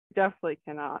definitely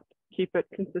cannot keep it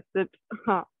consistent.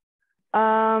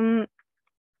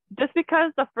 Just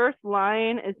because the first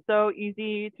line is so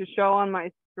easy to show on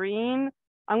my screen,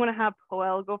 I'm going to have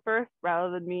Poel go first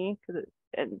rather than me because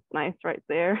it's nice right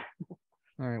there.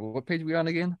 All right, well, what page are we on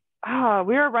again?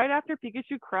 We are right after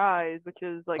Pikachu Cries, which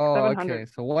is like 700. Okay,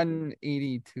 so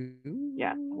 182.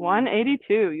 Yeah,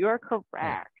 182. You are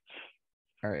correct.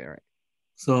 All right.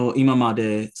 So 今ま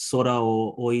で空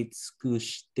を覆い尽く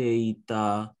してい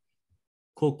た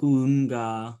黒雲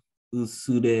が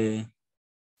薄れ、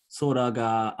空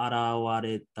が現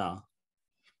れた。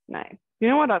Nice. Do you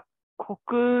know what a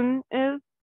kokun is?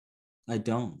 I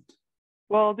don't.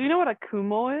 Well, do you know what a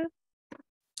kumo is?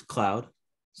 Cloud.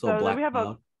 So then black we have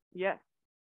cloud. Yes,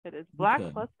 it is black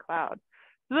plus cloud.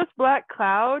 So this black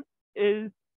cloud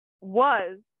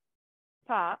was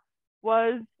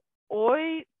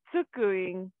oi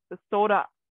tsukuing the soda.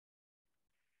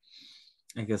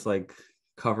 I guess like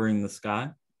covering the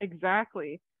sky.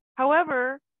 Exactly.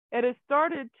 However, it has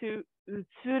started to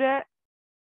utsure.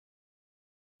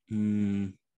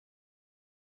 To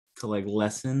like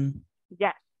lessen.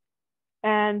 Yes.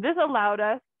 And this allowed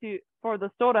us for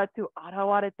the soda to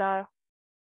arawareta.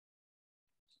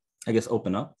 I guess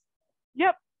open up.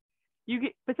 Yep.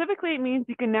 Specifically, it means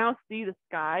you can now see the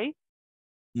sky.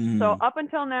 So up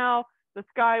until now, the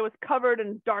sky was covered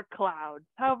in dark clouds.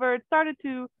 However, it started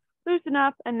to loosen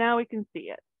up, and now we can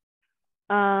see it.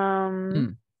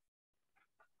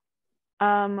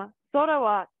 空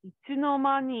はいつの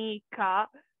間に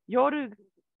か夜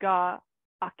が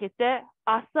明けて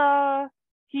朝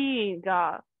日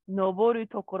が昇る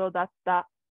ところだった。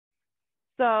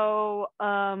So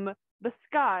the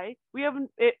sky, we haven't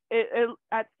it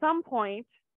at some point,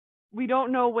 we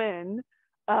don't know when.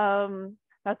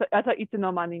 That's what itsu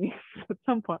no mani means. At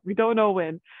some point, we don't know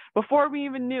when. Before we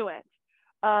even knew it,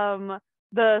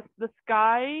 the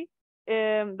sky,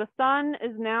 the sun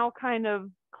is now kind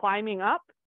of climbing up,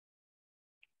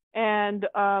 and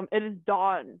it is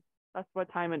dawn. That's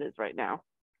what time it is right now.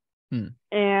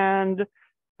 And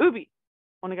Ubi,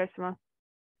 onegaishimasu.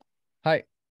 はい。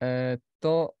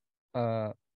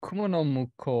雲の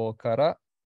向こうから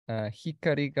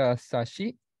光が差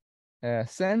し、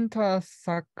センター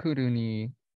サークル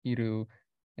にいる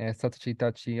サトシ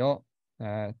たちを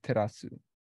照らす。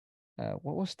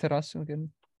What was 照らす again?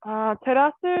 照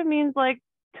らす means like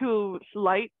to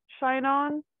light shine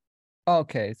on.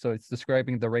 Okay, so it's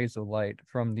describing the rays of light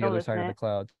from the other side of the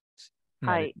clouds.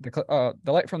 The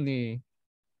light from the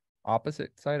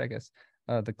opposite side, I guess.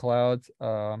 The clouds,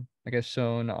 I guess,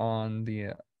 shown on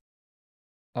the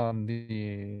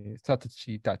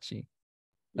Satoshi Tachi.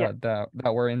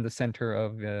 That were in the center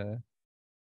of the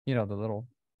little.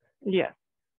 Yes.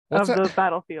 Of the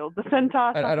battlefield, the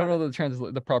centaur. I don't know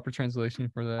the proper translation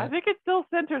for that. I think it's still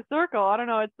center circle. I don't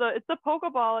know. It's the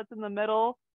Pokeball. It's in the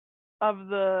middle of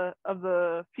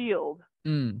the field.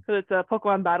 So it's a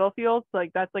Pokemon battlefield. So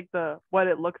like that's like what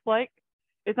it looks like.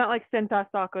 It's not like Senta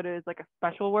Sakura is like a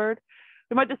special word.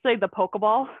 We might just say the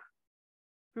Pokeball if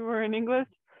we were in English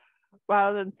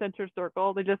rather than center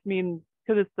circle. They just mean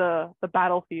because it's the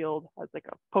battlefield has like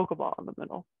a Pokeball in the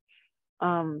middle.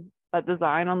 That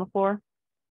design on the floor.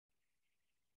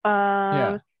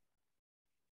 Poel,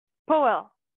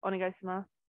 お願いします。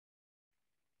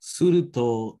する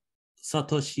と、サ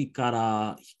トシか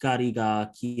ら光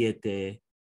が消えて、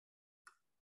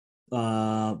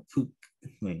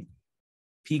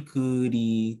ピク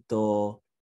リと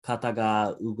肩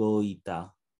が動い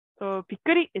た。So, ピ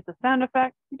クリ is a sound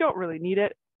effect. You don't really need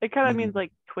it. It kind of means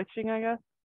like twitching, I guess.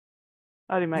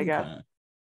 That'd be my guess.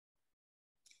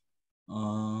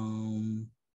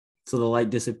 So the light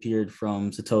disappeared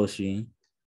from Satoshi.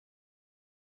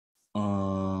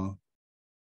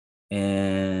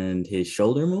 And his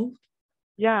shoulder moved?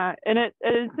 Yeah, and it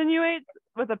insinuates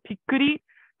with a pikuri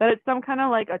that it's some kind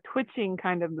of like a twitching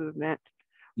kind of movement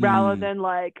rather than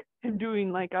like him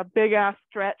doing like a big ass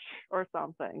stretch or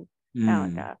something.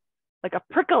 Kind of like a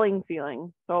prickling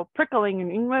feeling. So prickling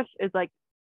in English is like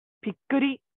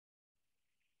pikuri.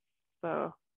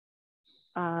 So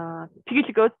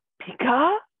Pikachu goes,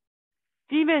 Pika?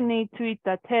 地面につい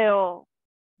た手を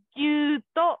ぎゅーっ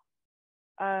と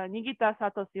握ったサ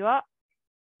トシは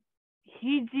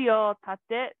肘を立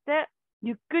てて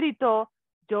ゆっくりと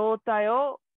上体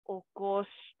を起こし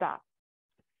た。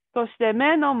そして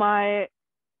目の前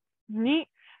に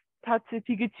立つ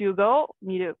ピカチュウを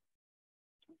見る。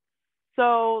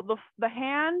So the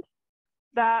hand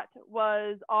that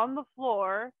was on the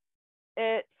floor,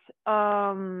 it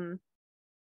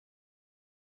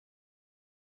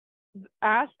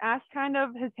Ash kind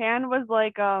of, his hand was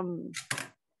like in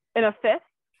a fist,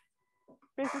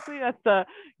 basically. That's the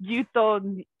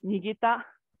gyuto nigita.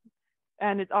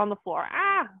 And it's on the floor.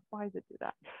 Why does it do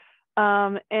that?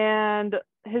 And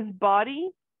his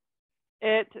body,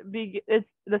 it's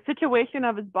the situation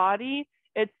of his body.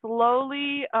 It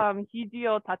slowly hiji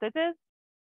o tatete,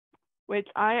 which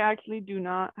I actually do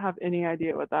not have any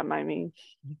idea what that might mean.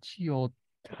 Hiji o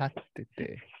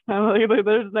tatete.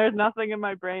 There's nothing in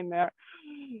my brain there.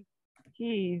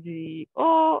 Hiji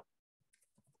o.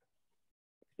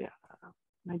 Yeah,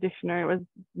 my dictionary was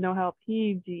no help.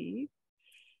 Hiji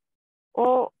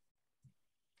o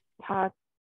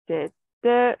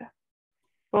tatete.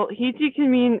 Well, hiji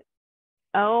can mean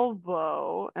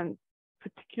elbow, and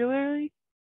particularly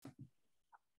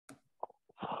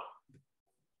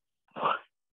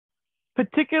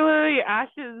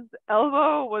Ash's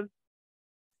elbow was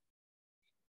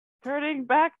turning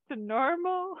back to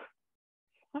normal.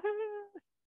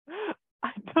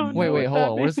 I don't know. Wait, hold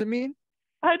on. What does it mean?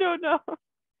 I don't know.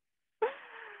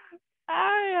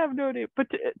 I have no idea. But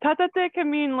tatate can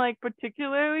mean like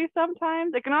particularly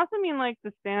sometimes. It can also mean like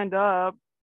to stand up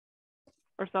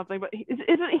or something. But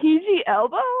isn't hiji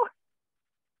elbow?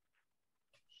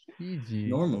 Hiji.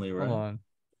 Normally, right? Hold on.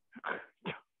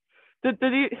 Did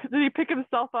he pick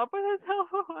himself up with his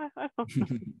elbow? I don't know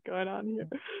what's going on here.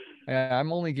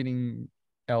 I'm only getting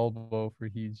elbow for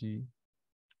hiji.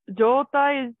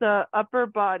 Jotai is the upper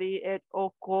body. It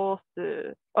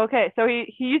okosu. Okay, so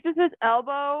he uses his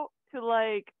elbow to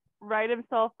like right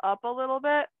himself up a little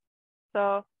bit.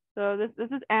 So this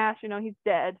is Ash. He's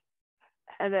dead,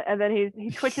 and then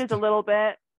he twitches a little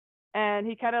bit, and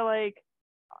he kind of like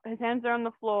his hands are on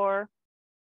the floor,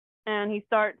 and he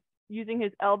starts using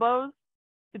his elbows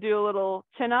to do a little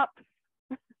chin up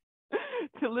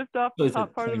to lift off the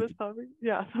top part of his tummy.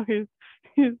 Yeah, so he's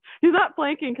not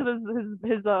planking because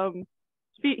his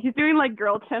feet. He's doing like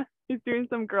girl chin. He's doing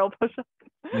some girl push-ups.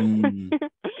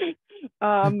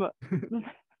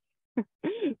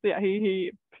 Yeah,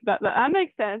 he that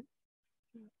makes sense.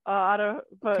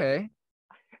 Okay.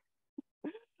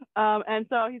 And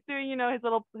so he's doing his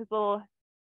little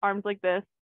arms like this,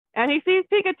 and he sees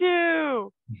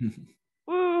Pikachu.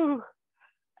 Woo!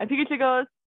 And Pikachu goes,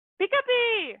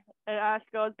 Pikapi! And Ash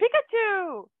goes,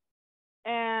 Pikachu!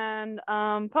 And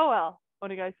Poel,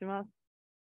 onegaishimasu.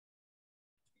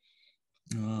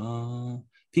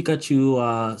 ピカチュウ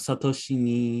はサトシ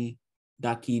に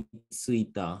抱きつい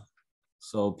た。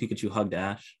So Pikachu hugged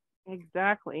Ash.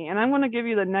 Exactly. And I'm going to give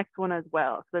you the next one as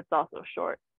well, because it's also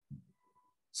short.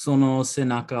 その背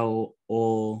中を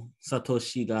サト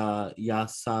シが優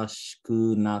し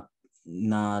くな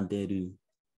でる。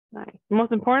Nice. The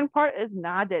most important part is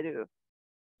naderu.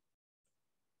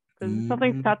 Because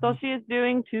something Satoshi is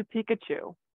doing to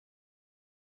Pikachu.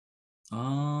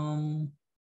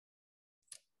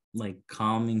 Like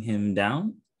calming him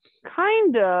down?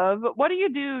 Kind of. What do you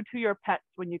do to your pets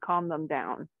when you calm them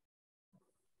down?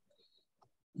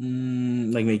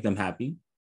 Like make them happy?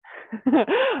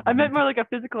 I meant more like a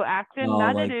physical action.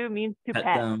 Naderu like means to pet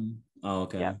them. Oh,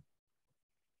 okay. Yeah.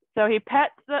 So he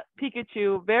pets the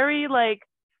Pikachu very like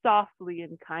softly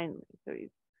and kindly. So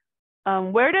he's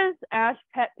where does Ash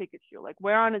pet Pikachu? Like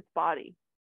where on its body?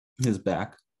 His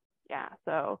back. Yeah.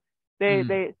 So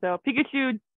so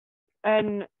Pikachu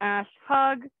and Ash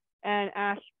hug, and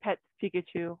Ash pets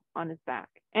Pikachu on his back.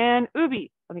 And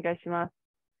Ubi, onegaishimasu.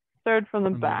 Third from the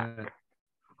back.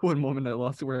 One moment I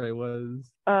lost where I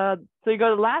was. So you go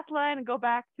to the last line and go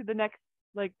back to the next,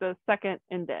 like the second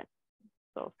indent.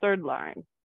 So third line.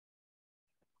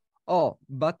 Oh,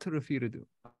 Battlefield.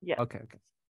 Yeah. Okay.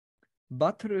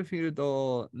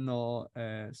 Battlefield の、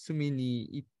隅に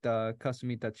行ったかす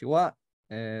みたちは、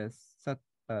サ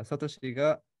トシ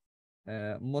が、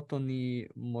元に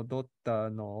戻っ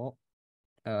たのを、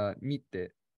見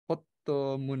て、ほっ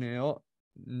と胸を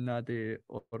なで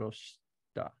下ろし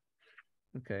た。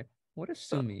Okay. What is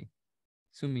sumi?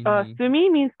 Sumi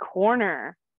means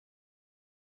corner.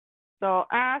 So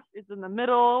Ash is in the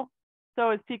middle.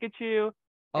 So is Pikachu.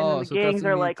 And then the so gangs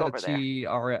are like over there.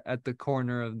 Are at the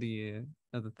corner of the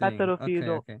thing.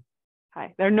 Okay.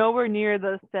 Hi. They're nowhere near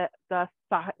the Senta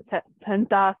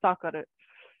Sakaru.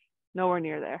 Nowhere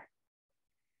near there.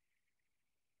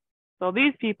 So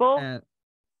these people.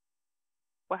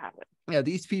 What happened? Yeah,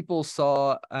 these people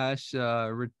saw Ash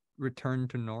return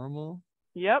to normal.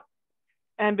 Yep.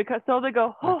 And because so they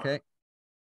go, oh, okay.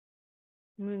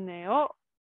 Mune o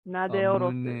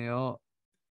nadeorosu.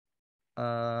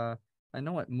 I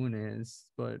know what mune is,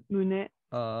 but mune.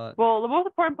 Well, the most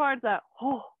important part is that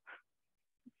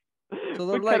so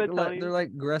they're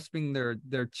like grasping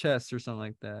their chest or something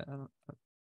like that.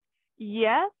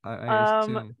 Yes. I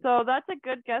assume. So that's a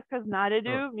good guess because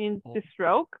naderu means to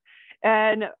stroke,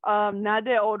 And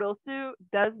nade orosu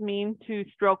does mean to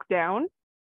stroke down.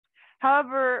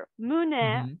 However,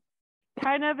 mune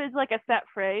kind of is like a set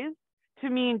phrase to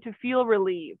mean to feel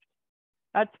relieved.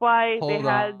 That's why they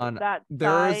had that.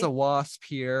 There is a wasp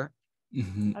here.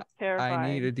 That's terrifying. I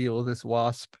need to deal with this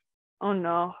wasp. Oh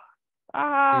no.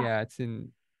 Ah. Yeah, it's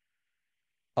in.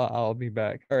 I'll be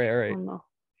back. All right. Oh no.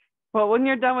 Well, when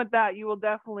you're done with that, you will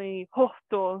definitely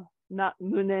hosto na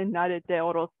mune narete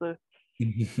orosu.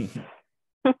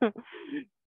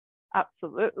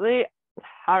 Absolutely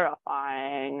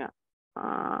terrifying.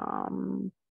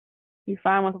 You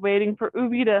fine with waiting for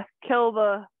Ubi to kill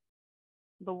the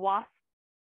wasp?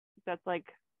 That's like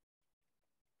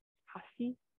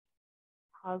Hashi?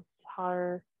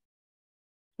 Har.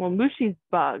 Well, Mushi's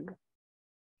bug.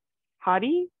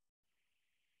 Hadi?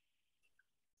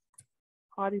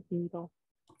 Hadi's needle.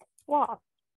 Wasp.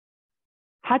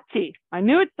 Hachi. I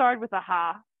knew it started with a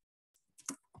ha.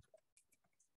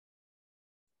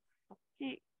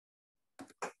 Hachi.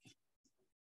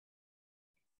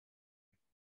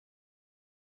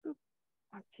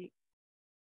 Hachi.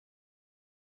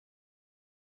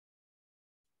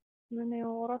 胸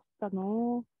を下ろした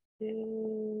の。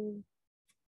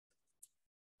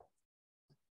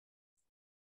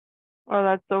Oh,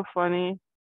 that's so funny.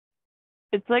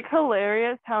 It's like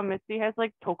hilarious how Misty has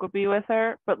like Tokobi with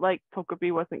her, but like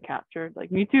Tokobi wasn't captured. Like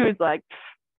Mewtwo is like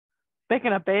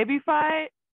making a baby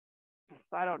fight.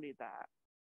 So I don't need that.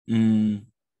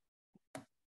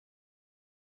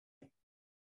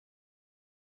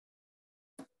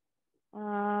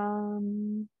 I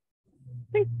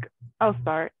think I'll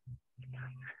start.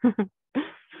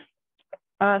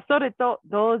 それと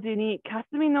同時に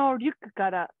霞のリュックか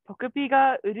らトクピ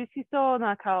が嬉しそう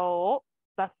な顔を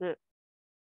出す。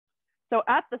So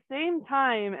at the same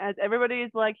time as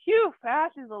everybody's like, phew,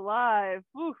 Ash is alive.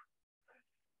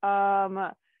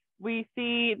 We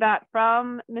see that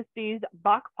from Misty's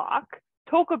backpack,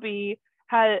 Tokobi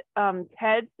had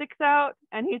head sticks out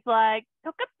and he's like,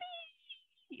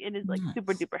 Tokobi! And is like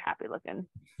super duper happy looking.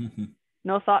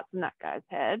 No thoughts in that guy's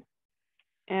head.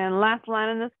 And last line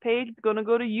on this page is going to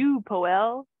go to you,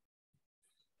 Poel.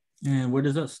 And where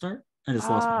does that start? I just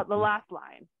lost the last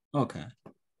line. Okay.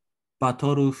 バ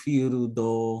トルフィール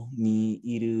ドに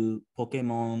いるポケ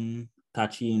モンた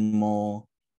ちも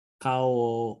顔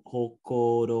をほ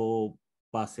ころ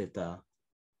ばせた。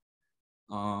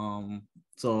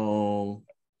So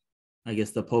I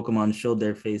guess the Pokemon showed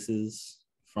their faces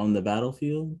from the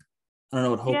battlefield. I don't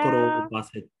know what Hokoro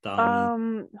Baseta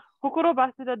means. Hokoro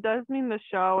Baseta does mean the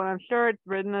show, and I'm sure it's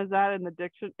written as that in the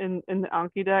in the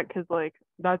Anki deck, because like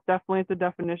that's definitely the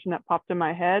definition that popped in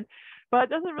my head. But it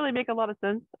doesn't really make a lot of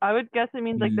sense. I would guess it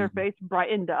means like their face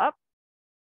brightened up.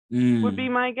 Would be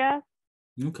my guess.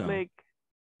 Okay. Like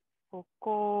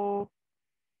Hokoro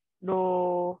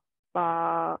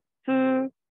Basu.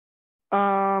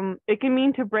 It can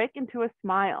mean to break into a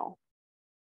smile.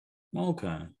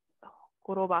 Okay.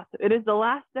 It is the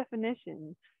last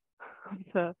definition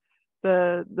of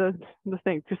the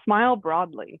thing, to smile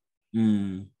broadly.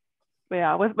 But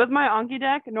yeah, with my Anki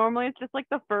deck, normally it's just like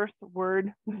the first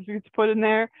word it's put in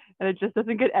there, and it just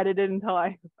doesn't get edited until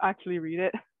I actually read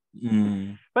it.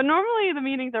 But normally the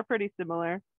meanings are pretty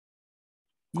similar.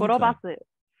 Korobasu.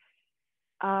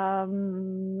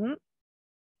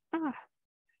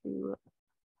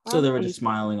 So they were just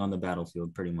smiling on the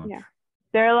battlefield, pretty much. Yeah.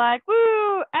 They're like,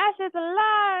 woo, Ash is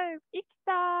alive!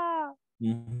 Ikita!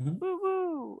 Woo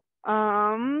woo!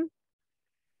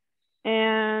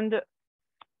 And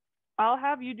I'll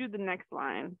have you do the next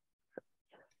line.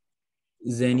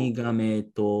 ゼニガメ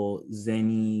とゼ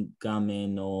ニガメ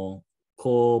の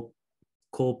コ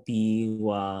ピー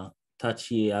は立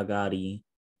ち上がり、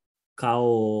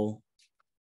顔を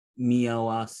見合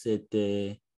わせ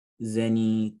てゼ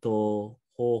ニと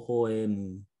微笑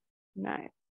む。Nice.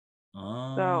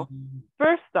 So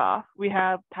first off, we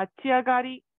have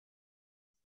tachiagari.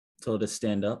 So to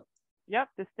stand up? Yep,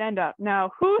 to stand up.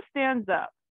 Now, who stands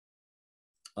up?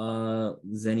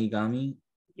 Zenigami?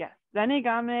 Yes,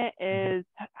 Zenigame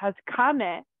has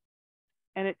kame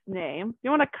in its name. You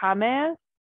know what a kame is?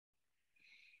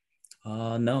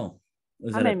 No.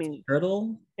 Is kame that a means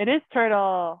turtle? It is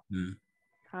turtle.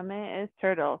 Kame is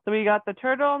turtle. So we got the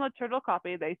turtle and the turtle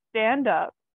copy. They stand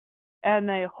up and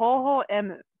they ho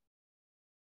emu.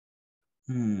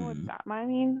 What does that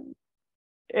mean?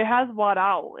 It has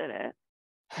warao in it.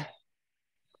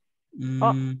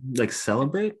 Like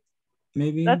celebrate,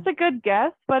 maybe? That's a good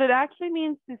guess, but it actually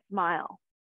means to smile.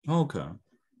 Okay.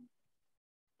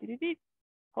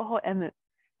 Ho emu.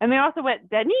 And they also went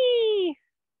Denny.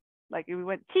 Like we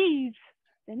went cheese.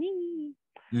 Denny.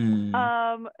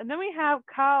 And then we have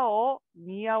kao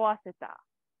miyawaseta.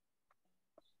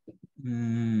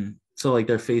 So like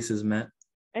their faces met.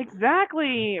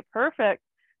 Exactly. Perfect.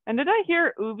 And did I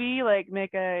hear Ubi like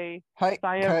make a Hi,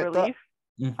 sigh of relief?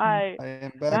 I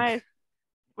am back. Nice.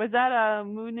 Was that a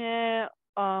mune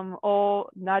o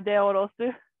nade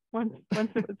orosu once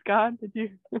it was gone? Did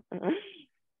you?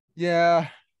 Yeah.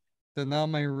 So now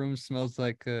my room smells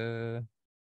like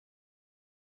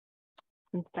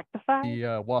Insecticide?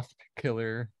 the wasp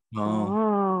killer.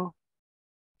 Oh.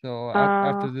 So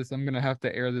after this, I'm gonna have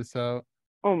to air this out.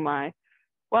 Oh my.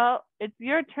 Well, it's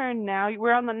your turn now.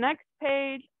 We're on the next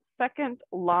page, second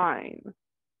line.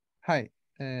 はい。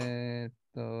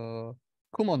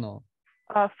雲の。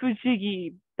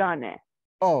Fujigi dane.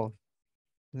 Oh.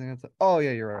 Oh,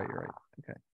 yeah, you're right.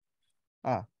 Okay.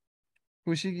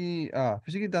 不思議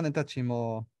種たち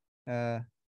も、種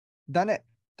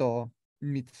と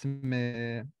見つ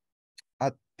め合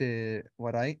って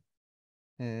笑い、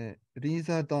リ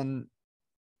ザドン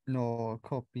の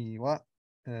コピーは、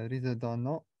リザドン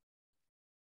の、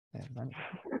なん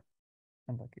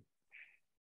だっけ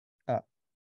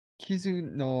傷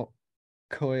の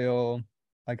声を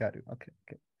上がる。Okay.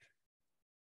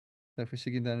 不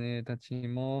思議種たち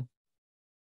も、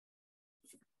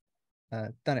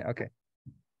種。Okay.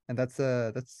 And that's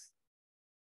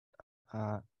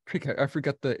I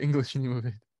forgot the English name of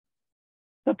it.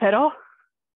 The pedal?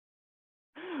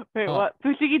 Wait, what?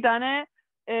 Fushigi dane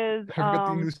is I forgot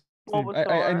the English name.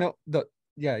 I know the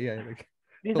like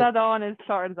Lizardon is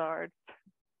Charizard.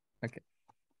 Okay.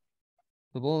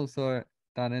 The Bulbasaur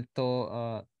種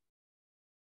と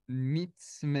見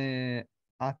つめ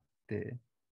合って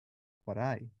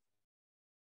笑い。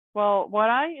Well,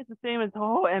 warai is the same as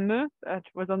ho emu, which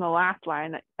was on the last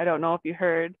line. I don't know if you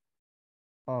heard.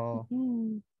 Oh.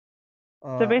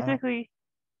 So basically,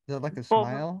 is it like a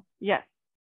smile? Yes,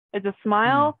 it's a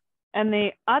smile, and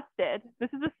the atte.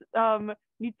 This is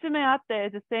mitsume atte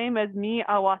is the same as mi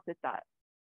awaseta.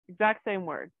 Exact same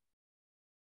word.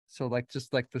 So like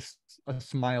just like this a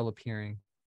smile appearing.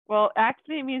 Well,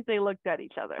 actually, it means they looked at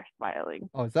each other, smiling.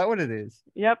 Oh, is that what it is?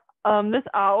 Yep. This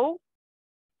ao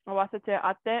awasete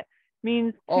atte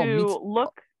means to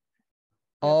look.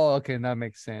 Oh, okay, that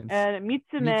makes sense. And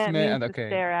mitsume means to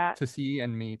stare at. To see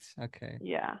and meet. Okay.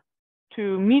 Yeah.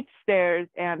 To meet stares,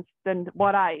 and then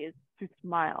warai is to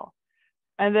smile.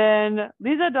 And then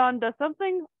Lizardon does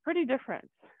something pretty different.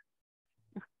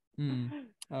 Kizu.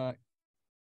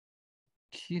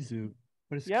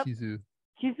 What is Kizu?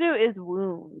 Kizu is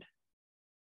wound.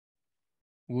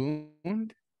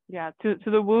 Wound? Yeah, to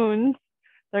the wounds,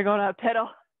 they're going to pedal.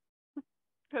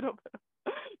 To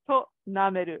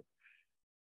nameru.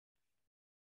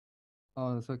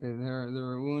 Oh, that's okay. There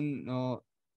wound no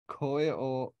koe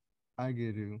o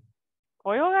ageru.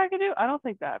 Koe o ageru? I don't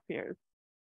think that appears.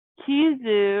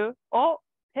 Kizu o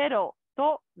pedal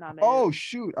to nameru. Oh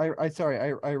shoot! I sorry.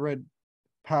 I read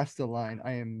past the line.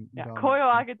 I am dumb. Koe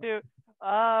o ageru.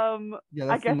 Yeah,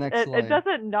 that's I guess the next line. It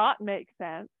doesn't not make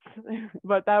sense,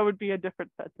 but that would be a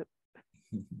different sentence.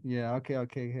 Yeah.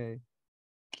 Okay.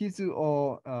 Kizu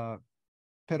o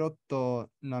perotto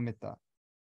nameta.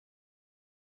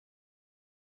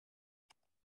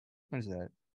 What is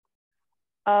that?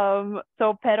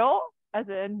 So pedal, as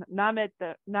in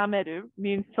nameru,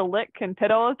 means to lick, and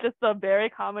pedal is just a very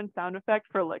common sound effect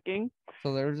for licking.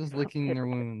 So they're just licking their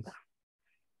wounds.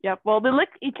 Yep. Well, they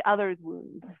lick each other's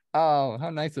wounds. Oh, how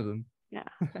nice of them. Yeah.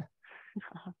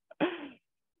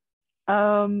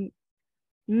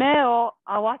 目を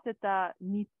合わせた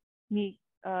2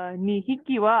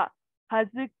匹は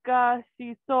恥ずか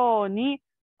しそうに微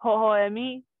笑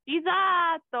み、い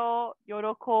ざと喜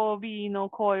びの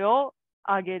声を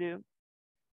上げる。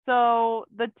So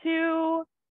the two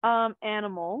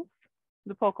animals,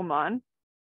 the Pokemon,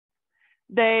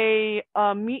 they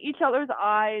meet each other's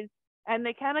eyes, and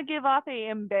they kind of give off a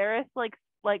embarrassed like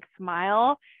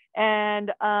smile,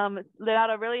 and let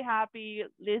out a really happy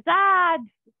lizard.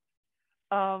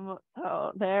 So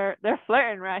they're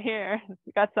flirting right here.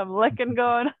 Got some licking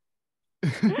going.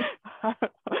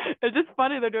 It's just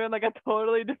funny they're doing like a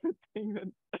totally different thing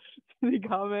than the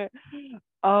comment.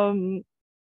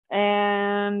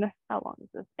 And how long is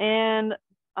this? And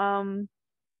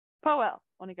Powell,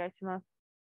 お願いします。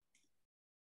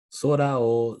空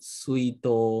を水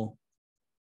と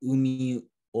海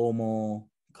をも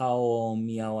顔を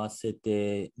見合わせ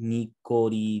てにっこ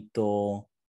りと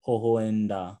微笑ん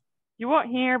だ。You won't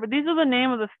hear, but these are the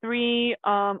name of the three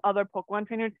other Pokemon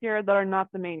trainers here that are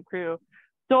not the main crew.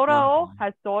 Dorao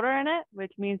has Sora in it,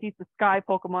 which means he's the sky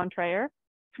Pokemon trainer.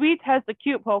 Sweet has the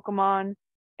cute Pokemon,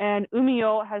 and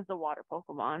Umio has the water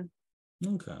Pokemon.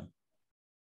 Okay.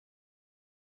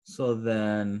 So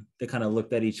then they kind of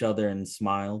looked at each other and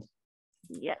smiled.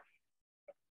 Yes.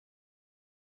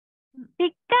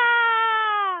 Pika!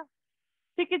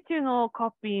 ピカチュウの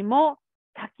コピーも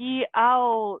滝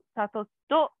青サトシ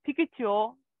とピカチュウ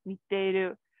を見てい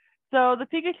る。So the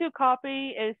Pikachu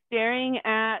copy is staring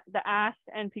at the Ash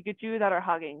and Pikachu that are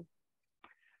hugging.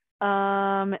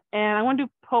 And I want to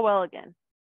do Powell again.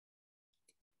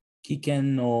 危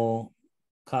険の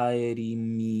帰り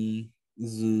水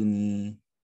に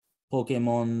ポケ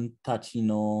モンたち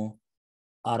の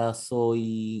争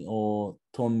いを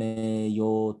止め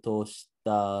ようとし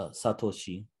たサト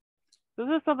シ。So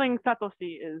this is something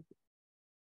Satoshi is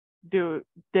did,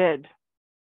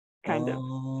 kind of.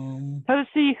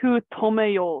 Satoshi who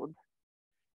tomeyod,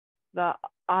 the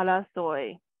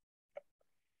arasoi.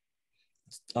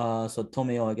 So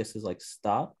Tomeo, I guess, is like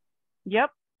stop.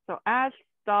 Yep. So Ash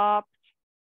stopped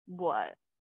what?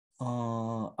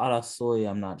 Arasoi,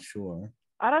 I'm not sure.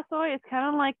 Arasoi is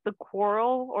kind of like the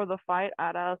quarrel or the fight.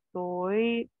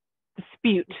 Arasoi,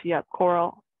 dispute. Yeah,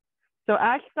 quarrel. So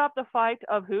Ash stopped the fight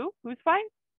of who? Whose fight?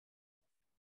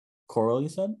 Coral, you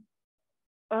said?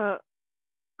 Like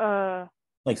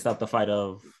stop the fight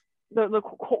of. The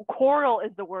quarrel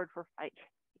is the word for fight.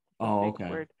 Oh, okay.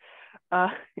 Word.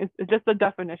 It's just the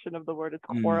definition of the word is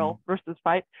quarrel versus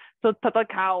fight. So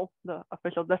tatakao, the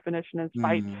official definition is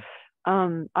fight.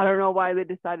 I don't know why they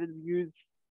decided to use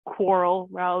quarrel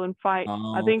rather than fight.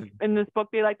 I think in this book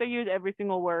they like to use every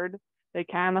single word they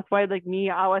can. That's why like mi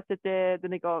awasete,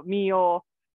 then they go mio.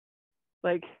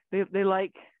 Like they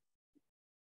like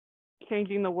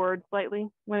changing the word slightly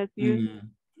when it's used.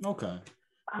 Okay.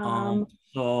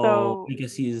 So I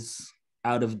guess he's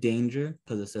out of danger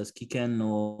because it says kiken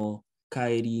no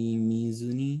kairi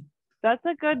mizu ni. That's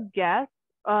a good guess.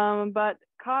 But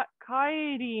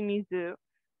kairi mizu,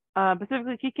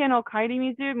 specifically kiken no kairi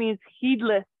mizu means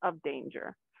heedless of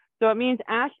danger. So it means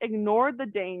Ash ignored the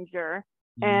danger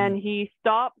and he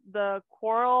stopped the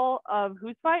quarrel of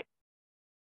whose fight?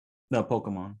 The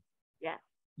Pokemon. Yeah.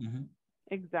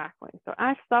 Exactly. So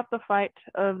Ash stopped the fight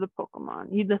of the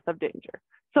Pokemon, heedless of danger.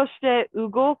 そして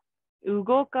動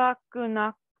かくな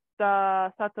っ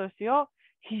たサトシを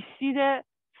必死で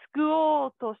救お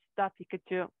うとしたピカ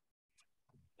チュウ。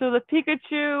So the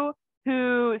Pikachu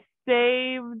who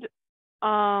saved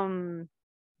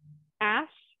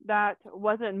Ash that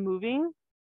wasn't moving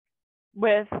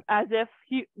with as if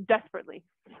he desperately.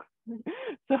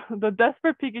 So the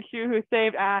desperate Pikachu who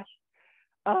saved Ash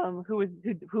who was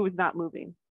not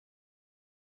moving.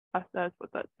 That's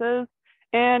what that says.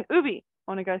 And Ubi,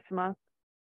 onegaishimasu.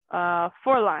 4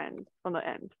 lines from the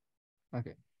end.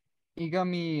 Okay. いが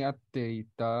み合ってい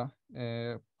た、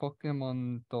ポケモ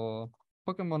ンの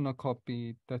コ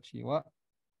ピーたちは、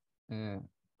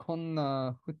こん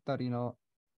な2人の、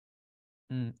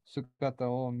姿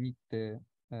を見て、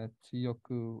強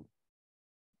く、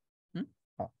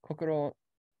心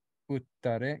打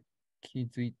たれ気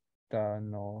づいた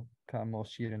のかも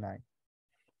しれない。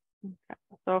Okay.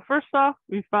 So first off,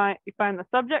 we find the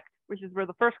subject, which is where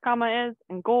the first comma is,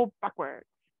 and go backwards.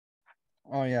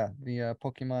 Oh yeah, the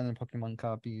Pokemon and Pokemon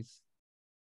copies.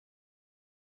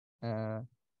 And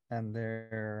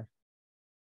they're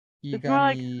It's more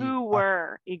like who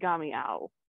were Igami Owl.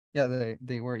 Yeah,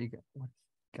 they were Igami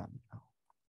Owl.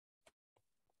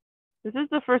 This is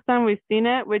the first time we've seen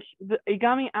it, which the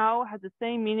Igami Owl has the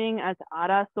same meaning as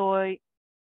Arasoi.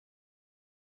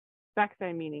 Exact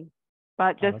same meaning,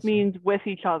 but just means with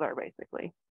each other,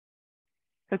 basically.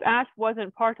 Because Ash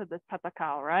wasn't part of this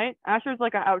Tatakao, right? Ash was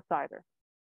like an outsider.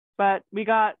 But we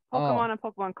got Pokemon and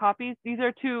Pokemon copies. These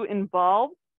are two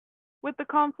involved with the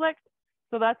conflict.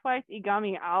 So that's why it's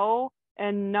Igami Ao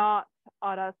and not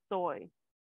Arasoi.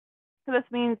 So this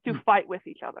means to fight with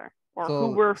each other. Or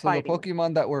who we're fighting. So the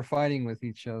Pokemon that were fighting with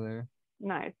each other.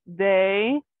 Nice.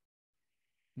 They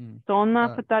そん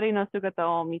な二人の姿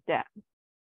を見て.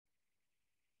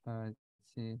 I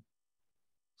see.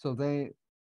 So they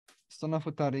その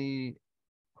二人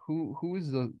who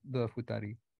is the 二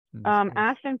人?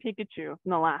 Ash and Pikachu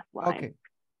in the last line.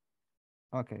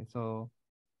 Okay, so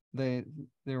they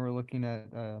were looking at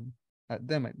them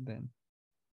then.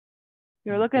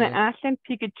 You're looking at Ash and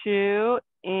Pikachu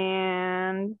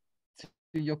and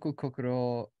よく心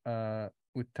を打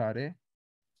たれ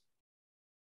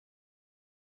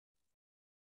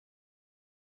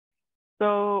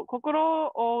So 心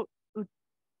を打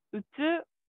つ,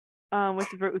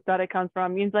 which is where utare comes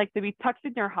from, means like to be touched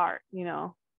in your heart, you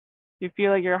know. You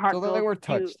feel like your heart. So they were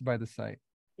touched by the sight.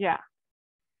 Yeah.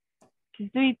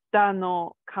 気づいた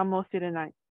のかもしれな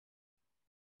い.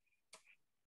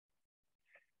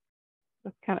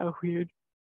 That's kind of weird.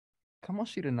 かも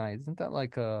しれない. Isn't that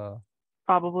like a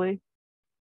probably.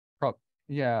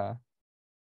 Yeah.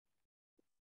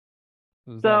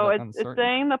 Was that, So like, it's uncertain?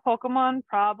 saying the Pokemon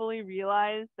probably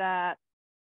realized that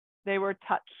they were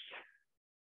touched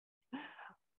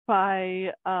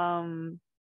by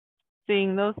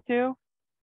seeing those two.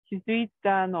 気づい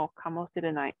たのかもし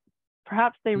れない.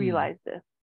 Perhaps they realized this.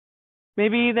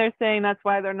 Maybe they're saying that's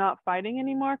why they're not fighting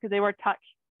anymore, because they were touched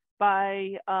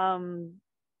by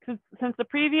since the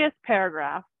previous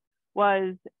paragraph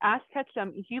was Ash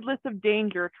Ketchum, heedless of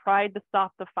danger, tried to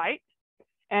stop the fight,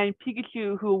 and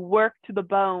Pikachu, who worked to the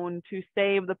bone to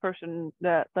save the person,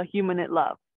 the human it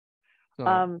loves.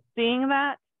 So, Seeing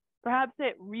that, perhaps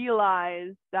it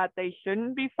realized that they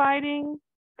shouldn't be fighting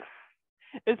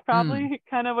is probably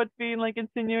kind of what's being like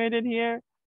insinuated here.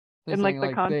 they're in like saying, the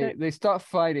like, context. they stopped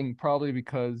fighting probably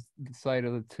because the sight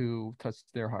of the two touched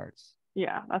their hearts.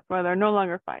 Yeah, that's why they're no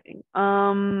longer fighting.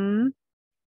 And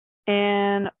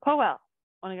Powell,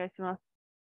 お願いします。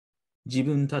自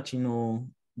分たちの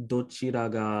どちら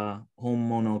が本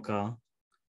物か。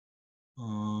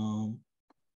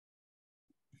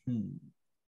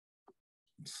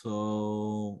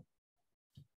So,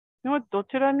 You know what ど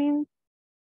ちら means?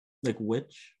 like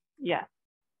which? Yes.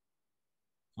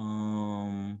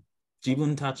 自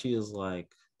分たち is like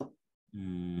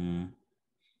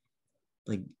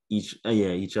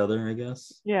each other, I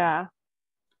guess. Yeah.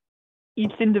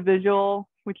 Each individual,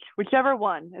 whichever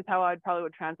one is how I probably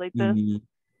would translate this.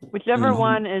 Whichever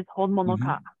one is 本物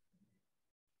か.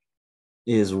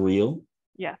 Is real.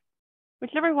 Yes.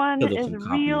 Whichever one Because is it's a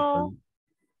copy of real.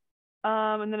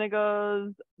 them. And then it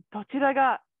goes どちら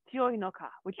が強いの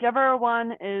か. Whichever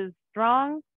one is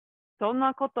strong. そん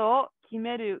なことを決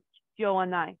める必要は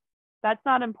ない. That's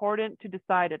not important to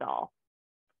decide at all.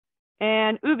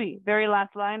 And Ubi, very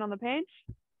last line on the page.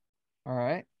 All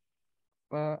right.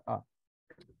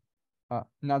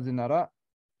 なぜなら、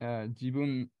自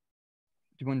分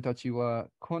たちは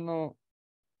この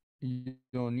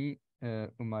世に、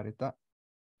生まれた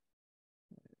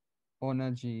同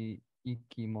じ生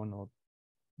き物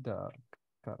だ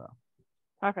から。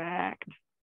Perfect.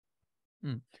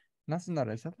 なぜな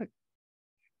ら、is that like,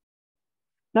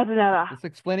 なぜなら. it's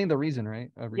explaining the reason,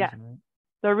 right? A reason, Yeah. right?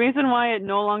 The reason why it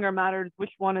no longer matters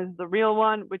which one is the real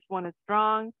one, which one is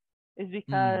strong, is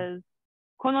because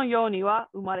この世には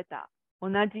生まれた同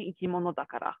じ生き物だ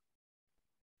から.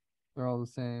 They're all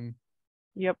the same.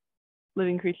 Yep.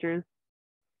 Living creatures.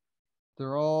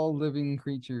 They're all living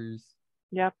creatures.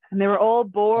 Yep. And they were all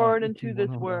born into this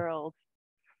world.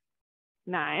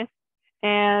 Nice.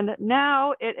 And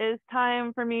now it is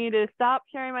time for me to stop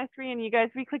sharing my screen. You guys,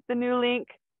 we click the new link.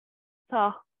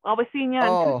 So I'll be seeing you in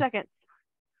 2 seconds.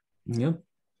 Yep.